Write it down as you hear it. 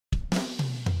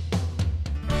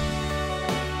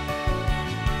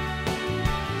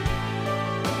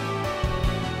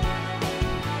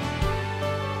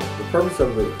purpose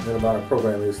of the Minnesota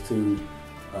program is to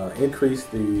increase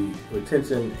the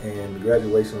retention and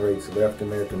graduation rates of African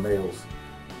American males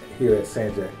here at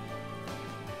Sanjak.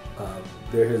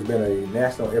 There has been a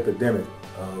national epidemic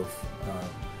of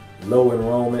low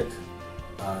enrollment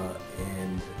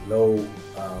and low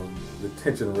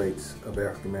retention rates of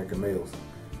African American males.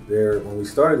 When we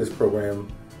started this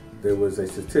program, there was a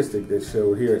statistic that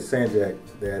showed here at Sanjak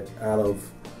that out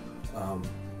of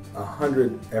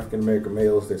 100 African American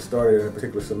males that started in a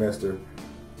particular semester,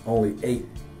 only 8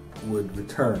 would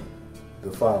return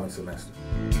the following semester.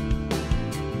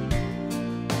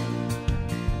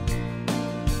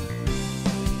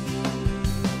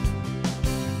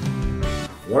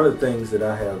 One of the things that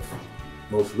I have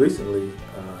most recently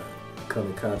come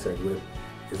in contact with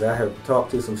is I have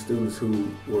talked to some students who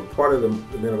were part of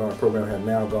the Minnesota program, have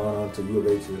now gone on to U of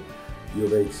H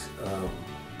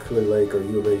Clear Lake, or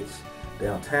U of H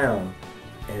downtown,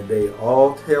 and they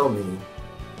all tell me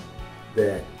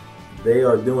that they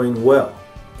are doing well,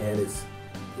 and it's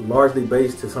largely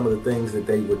based to some of the things that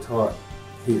they were taught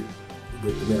here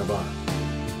with the Men of Honor.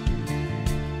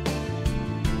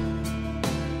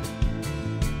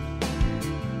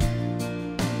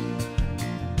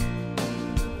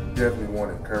 Definitely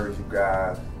want to encourage you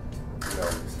guys,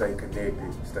 stay connected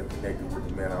with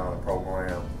the Men of Honor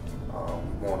program.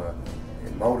 We want to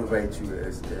motivate you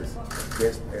as best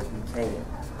as we can.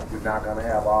 We're not going to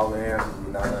have all the answers,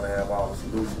 we're not going to have all the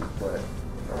solutions, but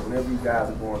whenever you guys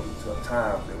are going through tough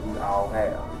times that we all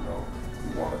have,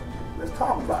 we want to, let's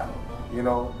talk about it.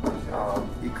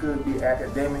 It could be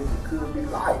academic, it could be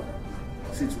life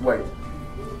situation.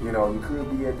 You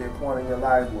could be at that point in your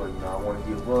life where, I want to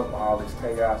give up, all this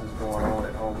chaos is going on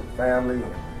at home with family,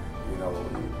 and,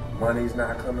 money's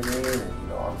not coming in,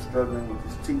 and, I'm struggling with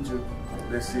this teacher.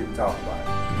 Let's sit and talk about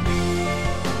it.